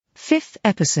5th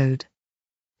episode.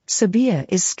 Sabea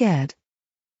is scared.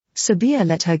 Sabea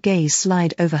let her gaze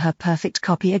slide over her perfect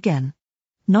copy again.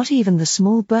 Not even the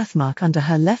small birthmark under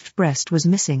her left breast was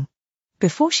missing.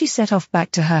 Before she set off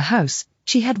back to her house,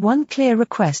 she had one clear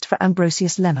request for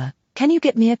Ambrosius Lemma: "Can you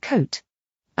get me a coat?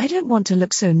 I don't want to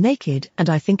look so naked, and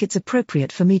I think it's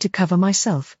appropriate for me to cover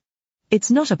myself."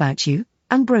 "It's not about you,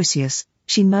 Ambrosius,"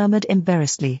 she murmured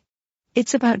embarrassedly.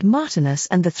 "It's about Martinus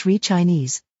and the 3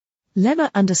 Chinese."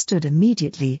 Lemma understood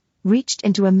immediately, reached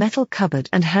into a metal cupboard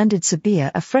and handed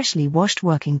Sabea a freshly washed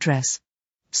working dress.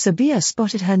 Sabea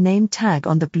spotted her name tag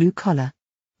on the blue collar.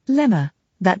 Lemma,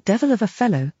 that devil of a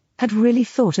fellow, had really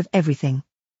thought of everything.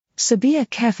 Sabea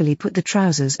carefully put the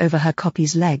trousers over her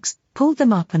copy's legs, pulled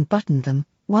them up and buttoned them,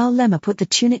 while Lemma put the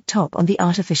tunic top on the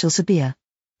artificial Sabea.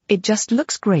 "It just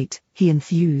looks great," he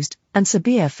enthused, and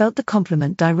Sabea felt the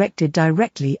compliment directed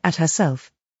directly at herself.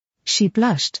 She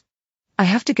blushed. "I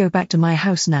have to go back to my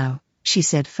house now," she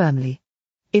said firmly.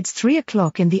 "It's 3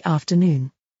 o'clock in the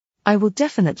afternoon. I will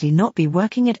definitely not be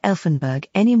working at Elfenberg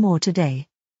any more today.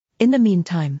 In the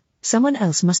meantime, someone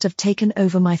else must have taken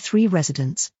over my 3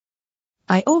 residents."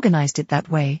 "I organized it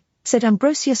that way," said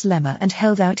Ambrosius Lemma and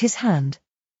held out his hand.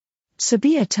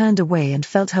 Sabea turned away and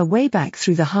felt her way back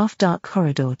through the half-dark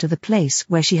corridor to the place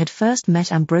where she had first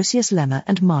met Ambrosius Lemma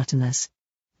and Martinus.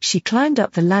 She climbed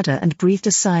up the ladder and breathed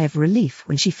a sigh of relief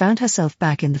when she found herself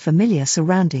back in the familiar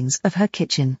surroundings of her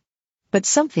kitchen. But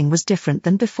something was different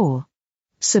than before.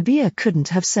 Sabea couldn't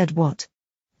have said what.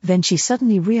 Then she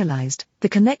suddenly realized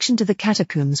the connection to the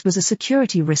catacombs was a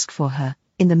security risk for her.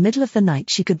 In the middle of the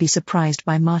night she could be surprised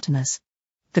by Martinus.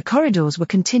 The corridors were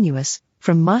continuous,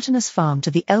 from Martinus' farm to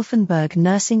the Elfenberg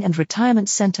Nursing and Retirement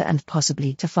Center and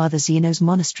possibly to Father Zeno's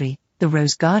monastery, the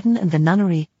Rose Garden and the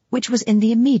nunnery, which was in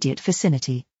the immediate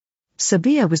vicinity.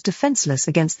 Sabea was defenseless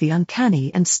against the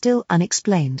uncanny and still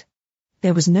unexplained.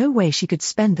 There was no way she could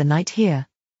spend the night here.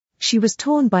 She was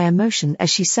torn by emotion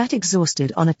as she sat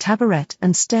exhausted on a taboret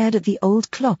and stared at the old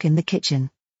clock in the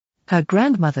kitchen. Her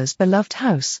grandmother's beloved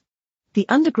house. The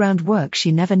underground work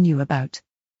she never knew about.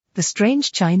 The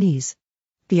strange Chinese.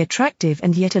 The attractive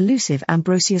and yet elusive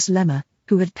Ambrosius Lemma,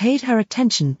 who had paid her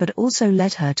attention but also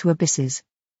led her to abysses.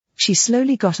 She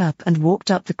slowly got up and walked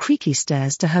up the creaky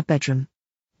stairs to her bedroom.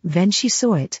 Then she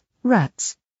saw it: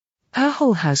 rats. Her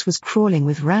whole house was crawling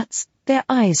with rats, their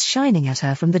eyes shining at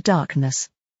her from the darkness.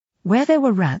 Where there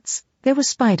were rats, there were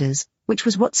spiders, which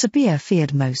was what Sabea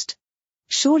feared most.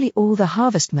 Surely all the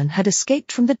harvestmen had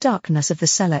escaped from the darkness of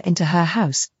the cellar into her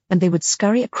house, and they would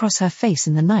scurry across her face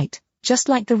in the night, just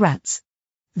like the rats.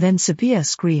 Then Sabea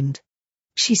screamed.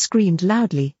 She screamed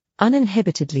loudly,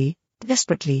 uninhibitedly,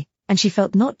 desperately, and she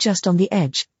felt not just on the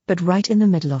edge, but right in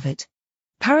the middle of it.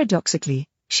 Paradoxically,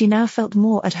 she now felt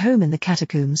more at home in the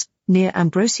catacombs, near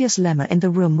Ambrosius Lemma in the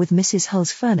room with Mrs.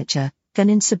 Hull's furniture, than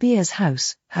in Sabea's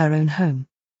house, her own home.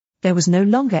 There was no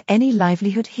longer any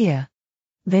livelihood here.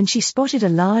 Then she spotted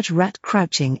a large rat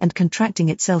crouching and contracting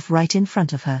itself right in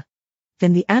front of her.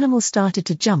 Then the animal started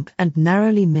to jump and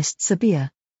narrowly missed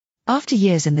Sabea. After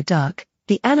years in the dark,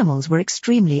 the animals were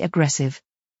extremely aggressive.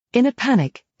 In a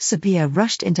panic, Sabea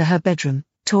rushed into her bedroom,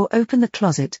 tore open the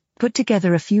closet, put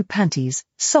together a few panties,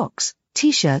 socks,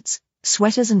 t-shirts,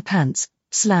 sweaters and pants,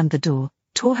 slammed the door,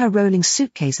 tore her rolling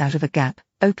suitcase out of a gap,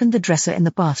 opened the dresser in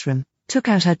the bathroom, took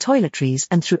out her toiletries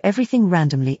and threw everything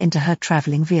randomly into her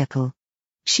traveling vehicle.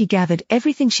 She gathered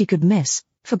everything she could miss,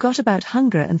 forgot about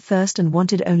hunger and thirst and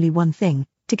wanted only one thing: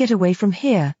 to get away from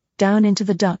here, down into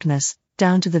the darkness,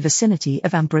 down to the vicinity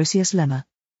of Ambrosius Lemma.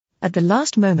 At the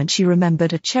last moment she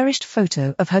remembered a cherished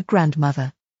photo of her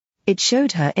grandmother. It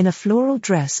showed her in a floral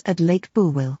dress at Lake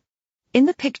Bulwell. In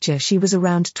the picture she was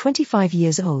around 25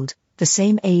 years old, the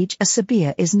same age as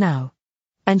Sabea is now.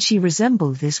 And she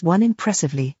resembled this one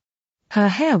impressively. Her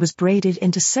hair was braided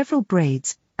into several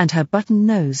braids, and her button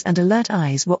nose and alert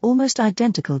eyes were almost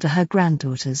identical to her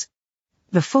granddaughter's.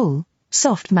 The full,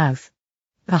 soft mouth.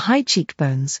 The high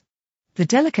cheekbones. The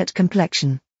delicate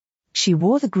complexion. She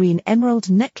wore the green emerald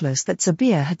necklace that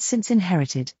Sabea had since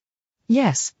inherited.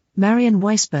 Yes, Marion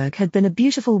Weisberg had been a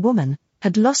beautiful woman,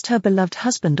 had lost her beloved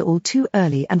husband all too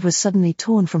early and was suddenly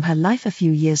torn from her life a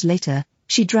few years later.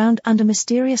 She drowned under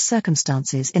mysterious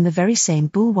circumstances in the very same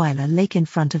Bulweiler lake in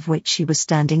front of which she was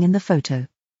standing in the photo.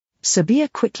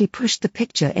 Sabea quickly pushed the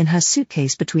picture in her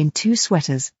suitcase between 2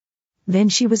 sweaters. Then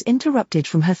she was interrupted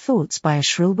from her thoughts by a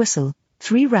shrill whistle,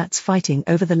 3 rats fighting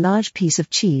over the large piece of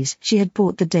cheese she had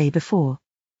bought the day before.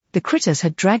 The critters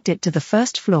had dragged it to the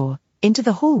first floor, into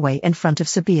the hallway in front of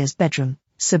Sabea's bedroom.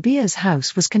 Sabea's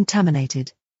house was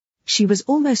contaminated. She was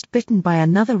almost bitten by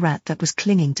another rat that was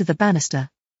clinging to the banister.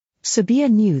 Sabea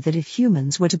knew that if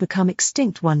humans were to become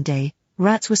extinct one day,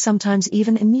 Rats were sometimes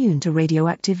even immune to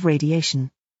radioactive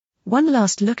radiation. One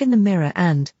last look in the mirror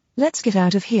and, let's get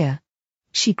out of here.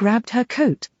 She grabbed her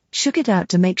coat, shook it out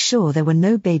to make sure there were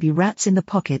no baby rats in the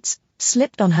pockets,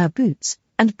 slipped on her boots,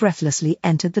 and breathlessly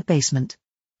entered the basement.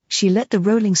 She let the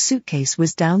rolling suitcase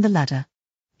whiz down the ladder.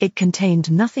 It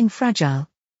contained nothing fragile.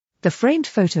 The framed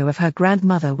photo of her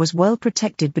grandmother was well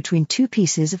protected between two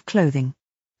pieces of clothing.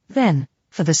 Then,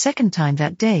 for the second time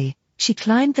that day, she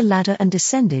climbed the ladder and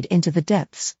descended into the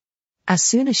depths. As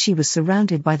soon as she was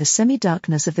surrounded by the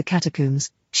semi-darkness of the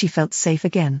catacombs, she felt safe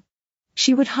again.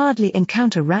 She would hardly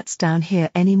encounter rats down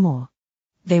here anymore.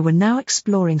 They were now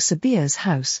exploring Sabea's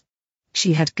house.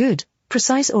 She had good,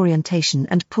 precise orientation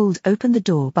and pulled open the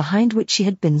door behind which she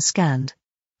had been scanned.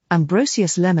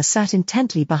 Ambrosius Lemma sat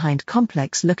intently behind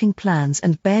complex-looking plans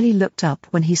and barely looked up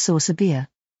when he saw Sabea.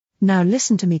 "Now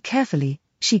listen to me carefully,"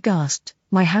 she gasped,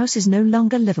 "my house is no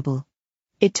longer livable."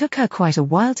 It took her quite a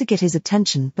while to get his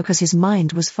attention because his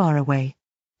mind was far away.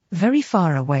 Very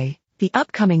far away. The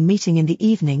upcoming meeting in the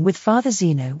evening with Father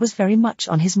Zeno was very much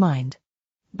on his mind.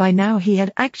 By now he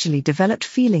had actually developed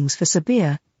feelings for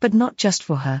Sabea, but not just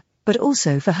for her, but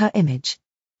also for her image.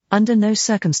 Under no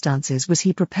circumstances was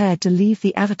he prepared to leave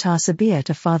the avatar Sabea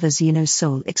to Father Zeno's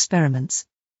soul experiments.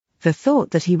 The thought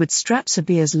that he would strap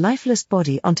Sabea's lifeless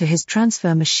body onto his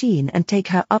transfer machine and take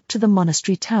her up to the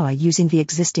monastery tower using the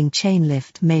existing chain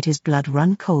lift made his blood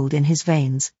run cold in his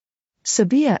veins.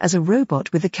 Sabea as a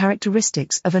robot with the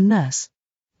characteristics of a nurse.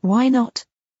 Why not?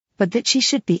 But that she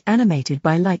should be animated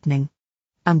by lightning.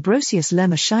 Ambrosius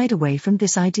Lemma shied away from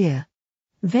this idea.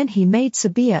 Then he made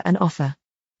Sabea an offer.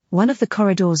 "One of the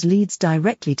corridors leads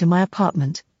directly to my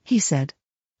apartment," he said.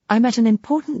 "I'm at an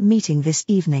important meeting this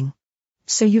evening.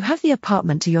 So you have the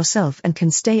apartment to yourself and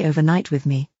can stay overnight with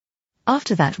me.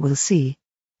 After that we'll see."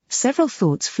 Several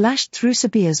thoughts flashed through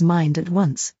Sabea's mind at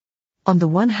once. On the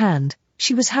one hand,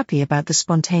 she was happy about the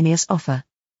spontaneous offer.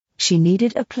 She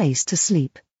needed a place to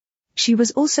sleep. She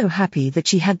was also happy that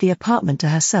she had the apartment to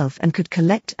herself and could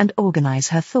collect and organize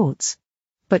her thoughts.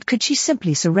 But could she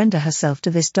simply surrender herself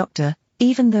to this doctor,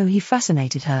 even though he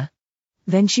fascinated her?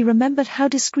 Then she remembered how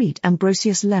discreet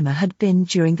Ambrosius Lemma had been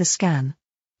during the scan.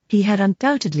 He had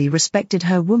undoubtedly respected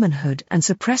her womanhood and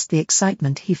suppressed the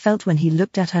excitement he felt when he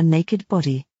looked at her naked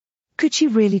body. Could she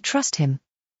really trust him?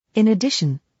 In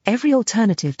addition, every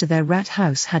alternative to their rat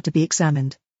house had to be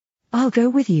examined. "I'll go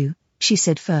with you," she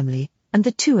said firmly, and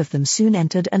the two of them soon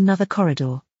entered another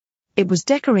corridor. It was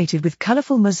decorated with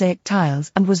colorful mosaic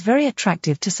tiles and was very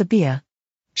attractive to Sabea.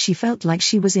 She felt like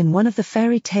she was in one of the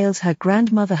fairy tales her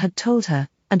grandmother had told her,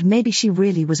 and maybe she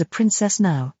really was a princess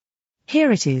now.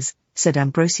 "Here it is," said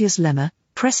Ambrosius Lemma,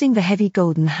 pressing the heavy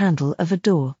golden handle of a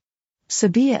door.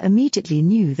 Sabea immediately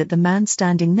knew that the man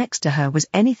standing next to her was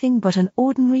anything but an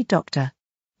ordinary doctor.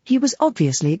 He was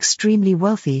obviously extremely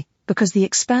wealthy, because the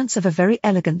expanse of a very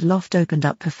elegant loft opened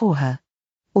up before her.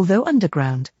 Although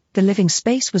underground, the living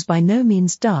space was by no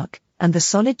means dark, and the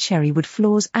solid cherrywood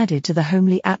floors added to the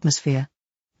homely atmosphere.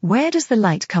 "Where does the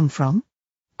light come from?"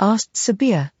 asked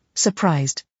Sabea,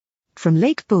 surprised. "From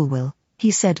Lake Bulwell,"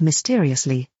 he said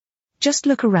mysteriously. "Just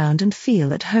look around and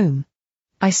feel at home.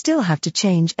 I still have to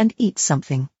change and eat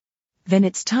something. Then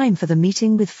it's time for the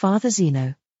meeting with Father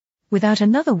Zeno." Without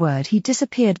another word he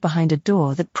disappeared behind a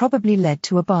door that probably led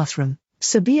to a bathroom.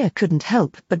 Sabea couldn't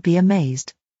help but be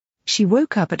amazed. She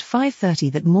woke up at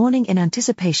 5:30 that morning in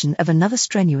anticipation of another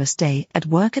strenuous day at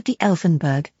work at the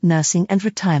Elfenberg Nursing and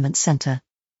Retirement Center.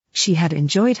 She had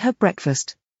enjoyed her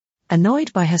breakfast.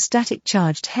 Annoyed by her static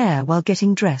charged hair while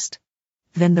getting dressed.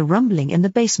 Then the rumbling in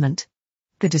the basement.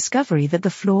 The discovery that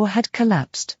the floor had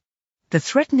collapsed. The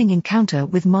threatening encounter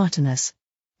with Martinus.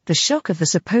 The shock of the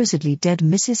supposedly dead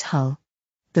Mrs. Hull.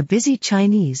 The busy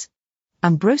Chinese.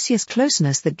 Ambrosius'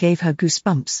 closeness that gave her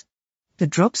goosebumps. The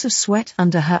drops of sweat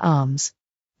under her arms.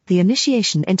 The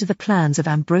initiation into the plans of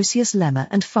Ambrosius Lemma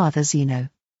and Father Zeno.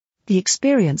 The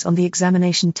experience on the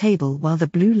examination table while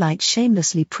the blue light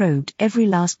shamelessly probed every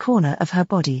last corner of her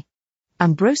body.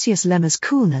 Ambrosius Lemma's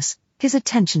coolness, his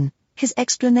attention, his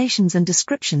explanations and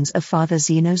descriptions of Father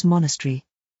Zeno's monastery.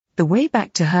 The way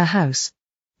back to her house.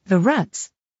 The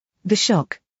rats. The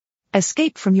shock.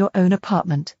 Escape from your own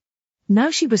apartment.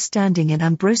 Now she was standing in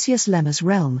Ambrosius Lemma's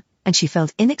realm, and she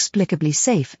felt inexplicably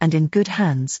safe and in good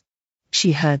hands.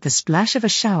 She heard the splash of a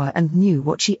shower and knew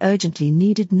what she urgently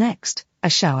needed next, a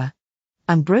shower.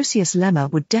 Ambrosius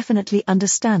Lemma would definitely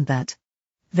understand that.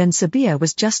 Then Sabea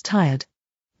was just tired.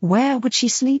 Where would she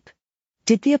sleep?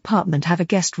 Did the apartment have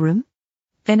a guest room?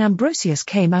 Then Ambrosius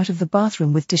came out of the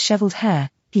bathroom with disheveled hair.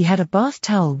 He had a bath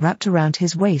towel wrapped around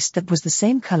his waist that was the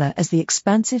same color as the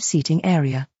expansive seating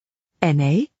area.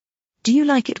 "Na? Do you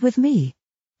like it with me?"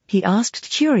 he asked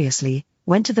curiously,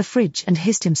 went to the fridge and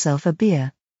hissed himself a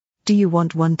beer. Do you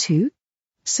want one too?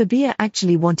 Sabea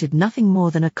actually wanted nothing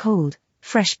more than a cold,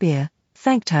 fresh beer,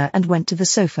 thanked her and went to the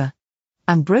sofa.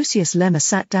 Ambrosius Lemma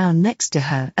sat down next to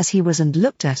her as he was and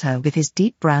looked at her with his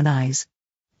deep brown eyes.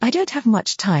 I don't have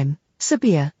much time,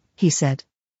 Sabea, he said.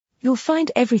 You'll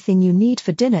find everything you need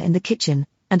for dinner in the kitchen,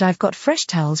 and I've got fresh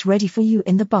towels ready for you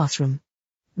in the bathroom.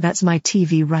 That's my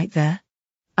TV right there.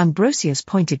 Ambrosius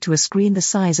pointed to a screen the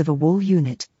size of a wall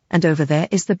unit, and over there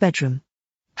is the bedroom.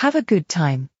 Have a good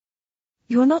time.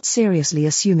 You're not seriously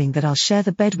assuming that I'll share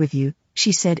the bed with you,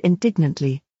 she said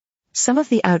indignantly. Some of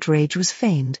the outrage was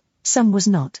feigned, some was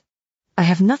not. I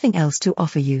have nothing else to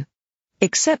offer you.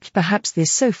 Except perhaps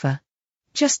this sofa.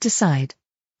 Just decide.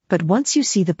 But once you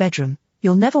see the bedroom,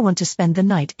 you'll never want to spend the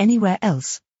night anywhere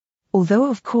else.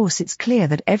 Although of course it's clear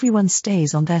that everyone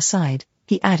stays on their side,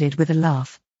 he added with a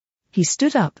laugh. He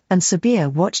stood up and Sabea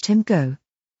watched him go.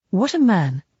 What a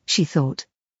man, she thought.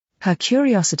 Her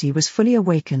curiosity was fully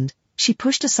awakened. She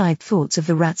pushed aside thoughts of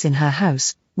the rats in her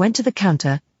house, went to the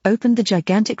counter, opened the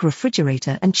gigantic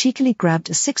refrigerator and cheekily grabbed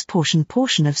a 6-portion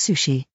portion of sushi.